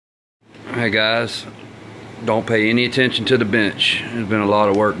Hey guys, don't pay any attention to the bench. There's been a lot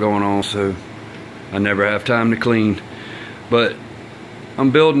of work going on, so I never have time to clean. But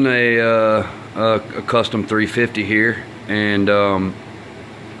I'm building a custom 350 here, and I'm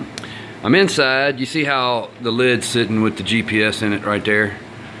inside. You see how the lid's sitting with the GPS in it right there?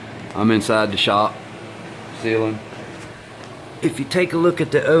 I'm inside the shop ceiling. If you take a look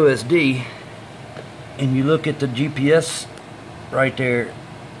at the OSD and you look at the GPS right there,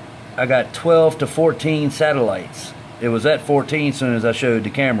 I got 12 to 14 satellites. It was at 14 as soon as I showed the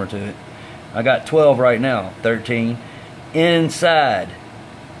camera to it. I got 12 right now, 13. Inside,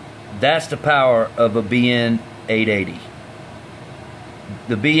 that's the power of a BN-880.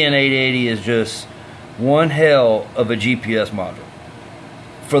 The BN-880 is just one hell of a GPS module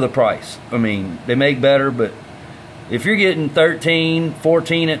for the price. I mean, they make better, but if you're getting 13,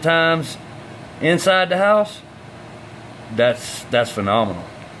 14 at times inside the house, that's phenomenal.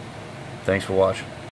 Thanks for watching.